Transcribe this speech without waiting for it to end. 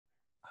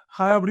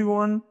Hi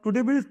everyone,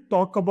 today we'll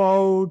talk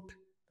about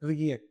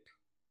React,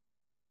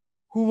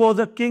 who was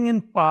a king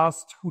in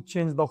past who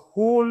changed the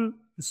whole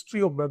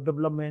history of web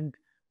development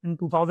in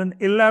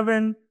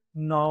 2011,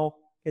 now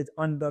is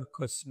under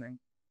questioning.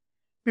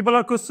 People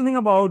are questioning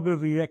about will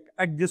React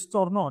exist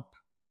or not.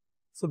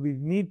 So we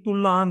need to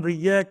learn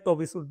React or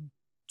we should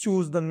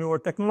choose the newer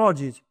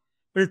technologies.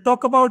 We'll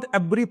talk about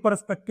every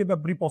perspective,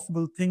 every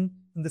possible thing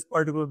in this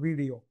particular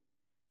video.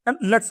 And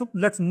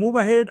let's move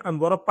ahead. I'm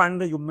Gaurav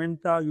Pandey, you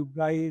mentor, you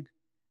guide,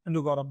 and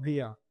you Gaurav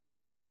Bhaiya.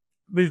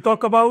 We'll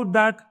talk about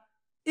that.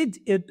 Is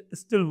it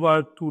still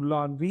worth to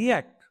learn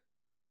React?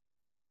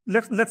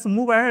 Let's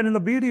move ahead in the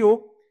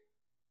video.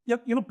 Yeah,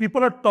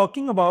 people are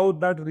talking about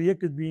that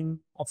React is being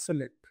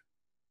obsolete.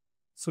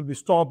 So we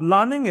stop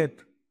learning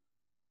it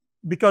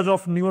because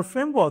of newer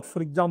frameworks.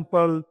 For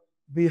example,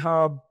 we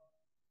have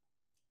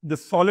the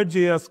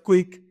SolidJS,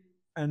 Quick,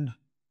 and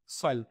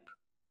Svelte.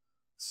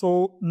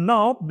 So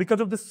now, because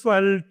of the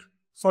Svelte,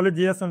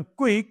 SolidJS, and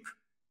Quick,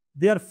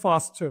 they are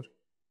faster.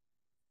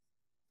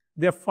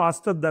 They are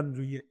faster than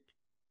React.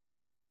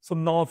 So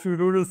now if you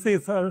will say,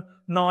 sir,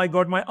 now I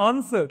got my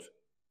answer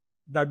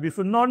that we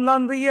should not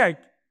learn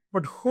React,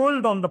 but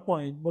hold on the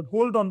point,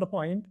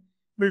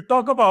 we'll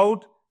talk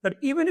about that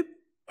even if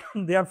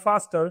they are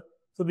faster,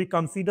 so we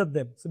consider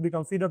them.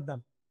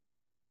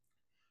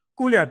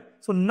 Cool, yeah.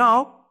 So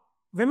now,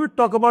 when we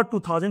talk about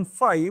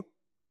 2005,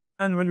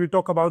 and when we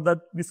talk about that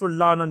we should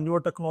learn a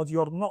newer technology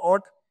or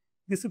not,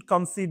 we should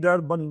consider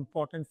one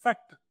important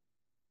factor,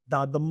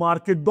 that the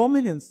market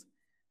dominance.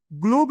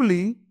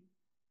 Globally,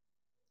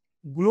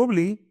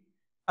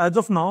 as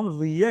of now,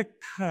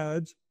 React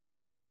has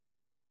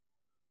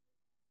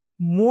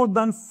more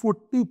than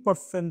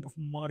 40% of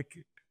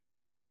market,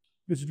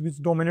 which is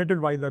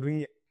dominated by the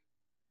React.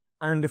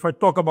 And if I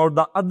talk about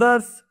the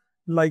others,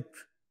 like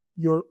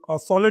your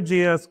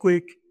SolidJS,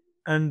 Quick,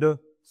 and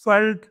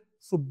Svelte,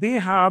 so they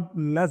have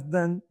less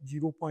than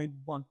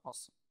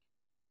 0.1%.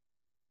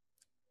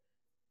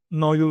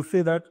 Now you'll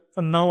say that, so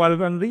now I'll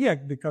run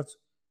React because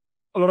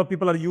a lot of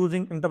people are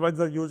using, enterprises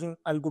are using,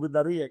 I'll go with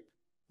the React.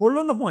 Hold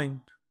on the point.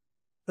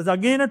 There's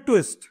again a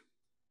twist.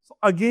 So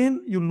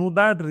again, you know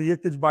that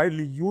React is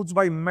widely used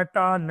by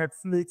Meta,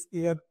 Netflix,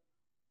 Airbnb,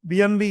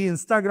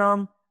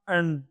 Instagram,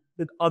 and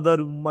with other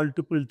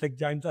multiple tech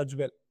giants as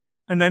well.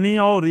 And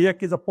anyhow,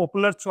 React is a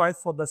popular choice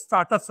for the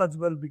startups as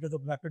well because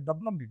of rapid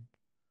development.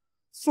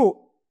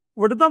 So,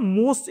 what is the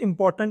most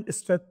important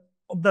strength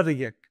of the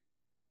React?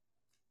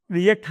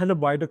 React has a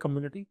wider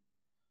community.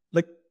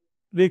 Like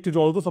React is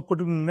also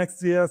supporting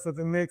Next.js,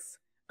 Remix,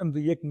 and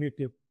React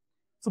Native.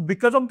 So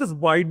because of this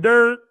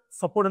wider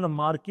support in the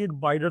market,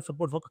 wider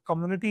support for the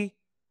community,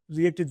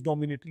 React is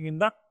dominating in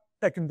the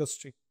tech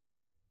industry,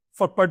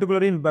 for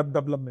particularly in web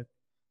development.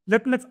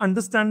 Let's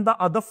understand the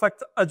other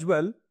facts as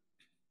well.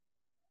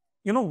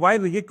 You know why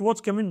React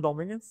was came in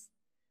dominance?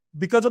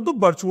 Because of the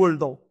virtual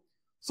DOM.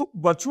 So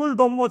virtual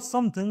DOM was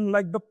something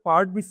like the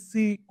part we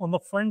see on the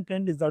front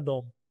end is a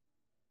DOM.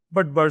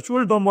 But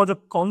virtual DOM was a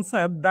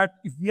concept that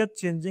if we are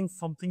changing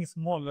something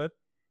smaller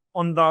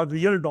on the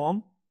real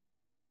DOM,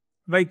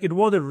 like it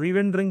was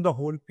re-rendering the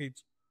whole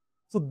page.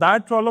 So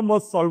that problem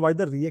was solved by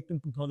the React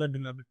in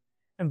 2011.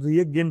 And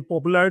React gained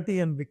popularity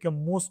and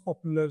became most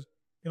popular,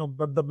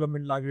 web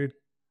development library.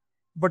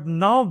 But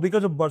now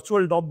because of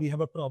virtual DOM, we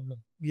have a problem.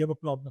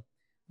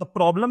 The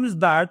problem is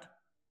that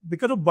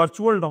because of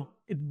virtual DOM,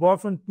 it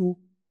works in two,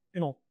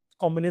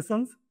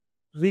 combinations,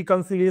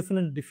 reconciliation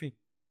and diffing.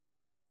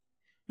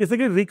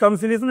 Basically,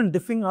 reconciliation and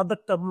diffing are the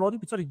terminology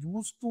which are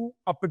used to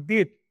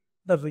update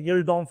the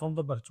real DOM from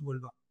the virtual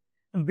DOM.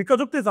 And because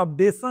of this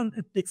updation,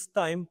 it takes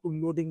time to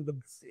loading the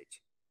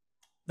message.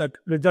 That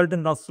result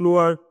in the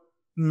slower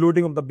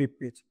loading of the web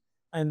page.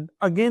 And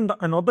again,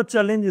 another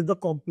challenge is the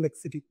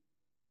complexity.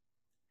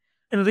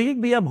 In React,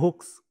 we have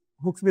hooks.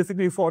 Hooks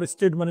basically for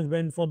state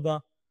management, for the,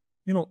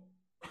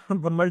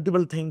 for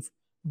multiple things.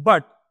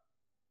 But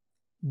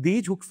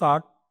these hooks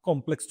are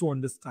complex to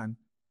understand.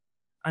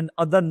 And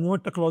other newer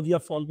technology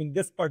are solving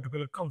this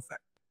particular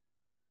concept.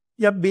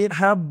 Yeah, we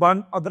have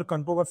one other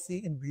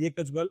controversy in React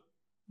as well,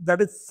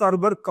 that is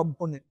server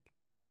component.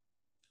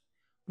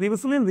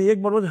 Previously in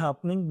React, what was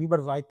happening, we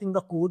were writing the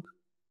code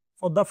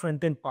for the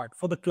front-end part,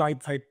 for the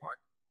client-side part.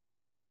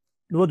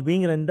 It was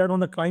being rendered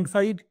on the client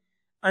side,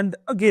 and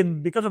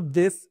again, because of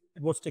this,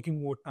 it was taking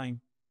more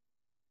time.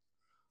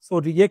 So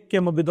React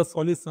came up with a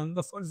solution.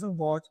 The solution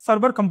was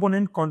server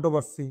component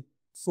controversy.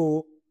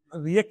 So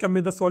React came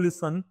with the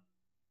solution.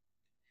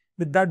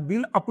 With that,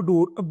 we'll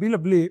upload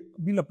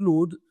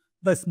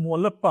the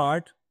smaller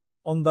part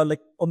on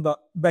the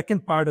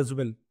backend part as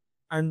well.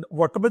 And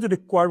whatever is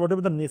required,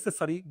 whatever the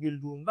necessary, we'll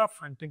do on the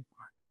front-end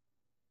part.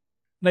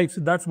 Right, so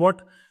that's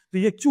what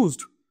React chose.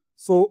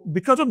 So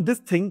because of this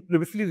thing,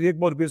 previously React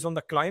was based on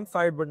the client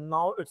side, but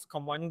now it's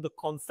combining the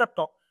concept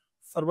of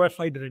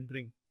server-side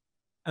rendering.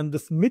 And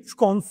this mixed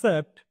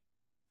concept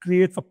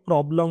creates a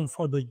problem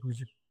for the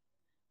user.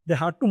 They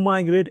had to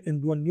migrate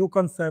into a new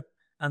concept,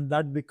 and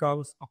that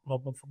becomes a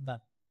problem for them.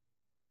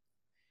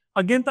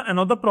 Again,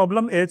 another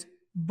problem is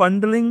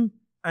bundling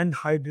and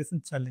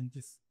hydration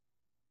challenges.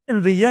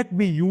 In React,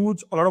 we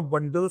use a lot of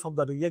bundles of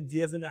the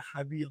ReactJS in a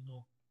heavy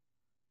amount,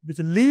 which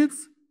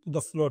leads to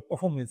the slower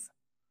performance.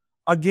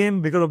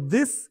 Again, because of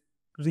this,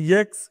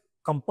 React's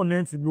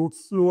components load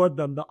slower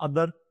than the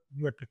other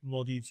newer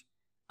technologies,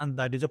 and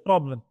that is a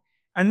problem.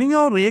 And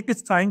now React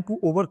is trying to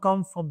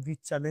overcome some of these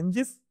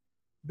challenges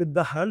with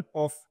the help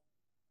of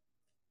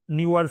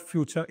newer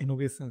future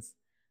innovations.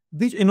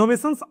 These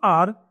innovations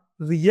are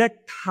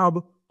React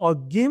Hub, or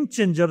game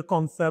changer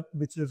concept,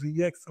 which is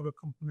React server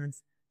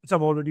components, which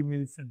I've already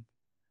mentioned.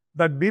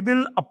 That we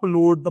will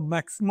upload the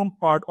maximum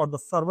part on the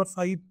server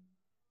side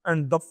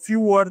and the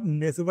fewer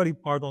necessary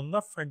part on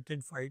the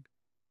front-end side.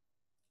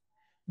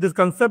 This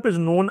concept is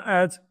known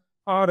as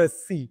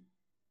RSC,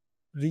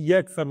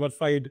 React Server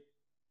Side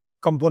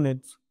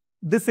Components.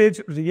 This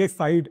is React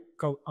Side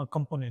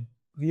component,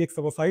 React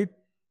Server Side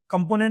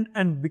component,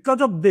 and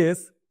because of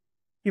this,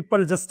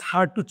 people just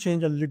had to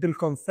change a little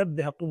concept.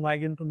 They have to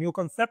migrate into new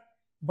concept,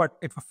 but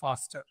it's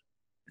faster.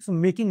 It's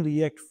making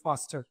React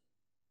faster.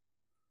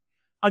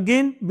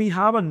 Again, we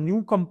have a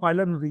new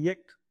compiler in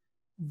React,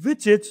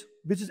 which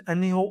is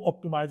anyhow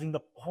optimizing the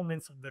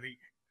performance of the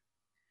React.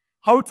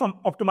 How it's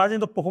optimizing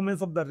the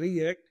performance of the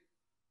React?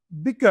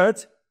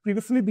 Because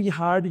previously we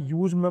had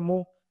use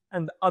memo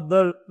and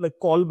other like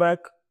callback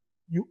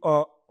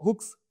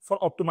hooks for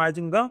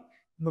optimizing the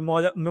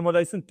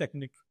memorization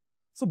technique.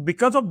 So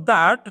because of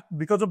that,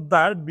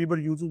 we were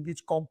using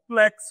these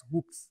complex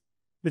hooks,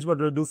 which were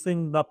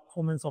reducing the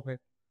performance of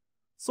it.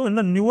 So in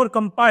the newer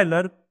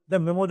compiler, the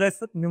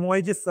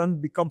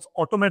memorization becomes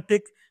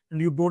automatic, and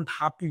you don't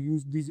have to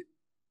use these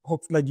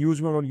hooks like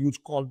use memo or use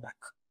callback,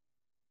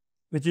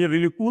 which is a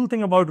really cool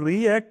thing about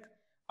React.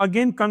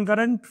 Again,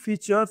 concurrent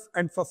features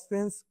and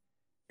suspense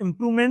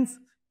improvements.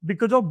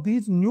 Because of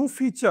these new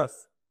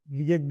features,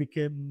 React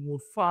became more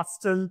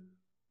faster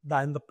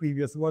than the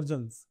previous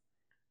versions.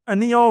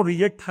 Anyhow,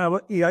 React have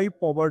an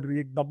AI-powered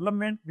React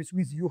development, which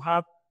means you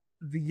have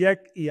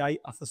React AI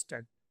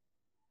Assistant,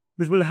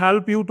 which will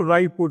help you to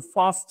write code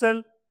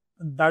faster.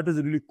 And that is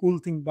a really cool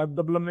thing web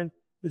development,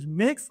 which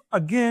makes,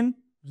 again,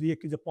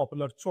 React is a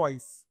popular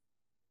choice.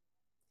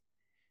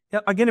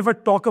 Yeah, again, if I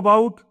talk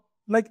about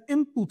like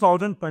in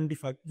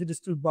 2025, it is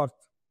still birth,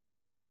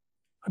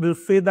 I will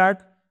say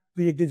that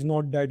React is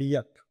not dead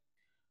yet.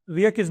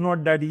 React is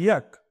not dead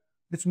yet,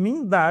 which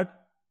means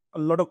that a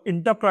lot of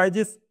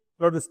enterprises,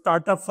 a lot of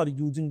startups are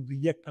using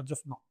React as of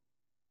now.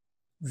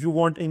 If you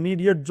want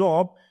immediate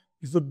job,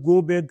 you should go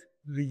with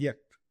React.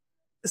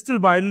 It's still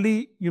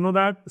widely,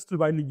 still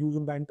widely used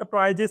in the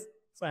enterprises.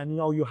 So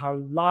anyhow, you have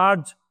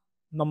large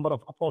number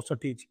of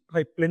opportunities,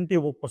 right? Plenty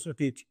of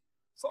opportunities.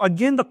 So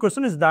again, the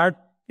question is that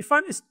if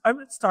I'm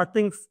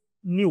starting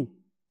new,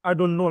 I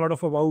don't know a lot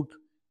of about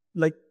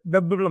like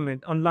web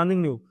development and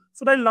learning new.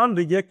 Should I learn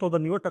React or the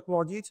newer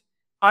technologies?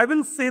 I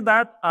will say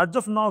that as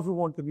of now, if you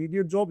want an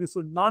immediate job, you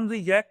should learn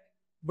React,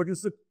 but you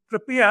should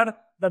prepare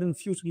that in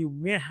future you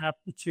may have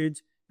to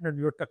change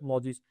newer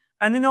technologies.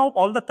 And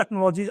all the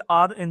technologies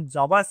are in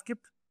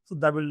JavaScript, so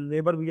that will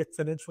never be a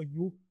challenge for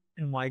you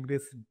in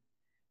migration.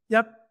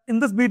 Yep, in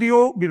this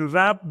video, we'll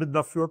wrap with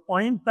the few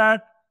point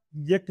that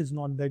React is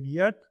not dead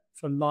yet.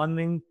 So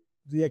learning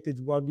React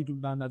is worthy to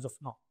learn as of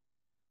now.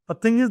 The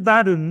thing is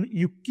that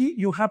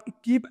you have to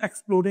keep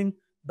exploring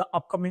the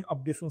upcoming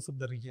updates of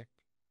the React.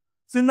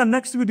 So in the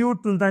next video,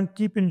 till then,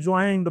 keep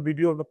enjoying the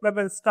video of the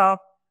level stuff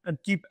and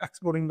keep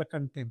exploring the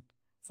content.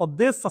 For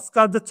this,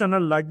 subscribe the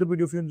channel, like the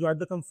video if you enjoyed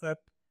the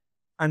concept,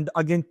 and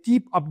again,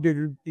 keep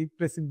updated, keep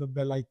pressing the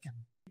bell icon.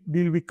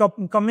 We'll be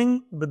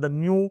coming with the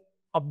new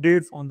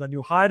updates on the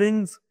new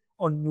hirings,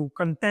 on new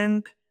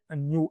content,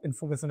 and new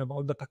information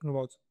about the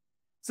technology.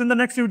 So in the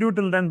next video,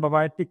 till then,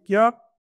 bye-bye, take care.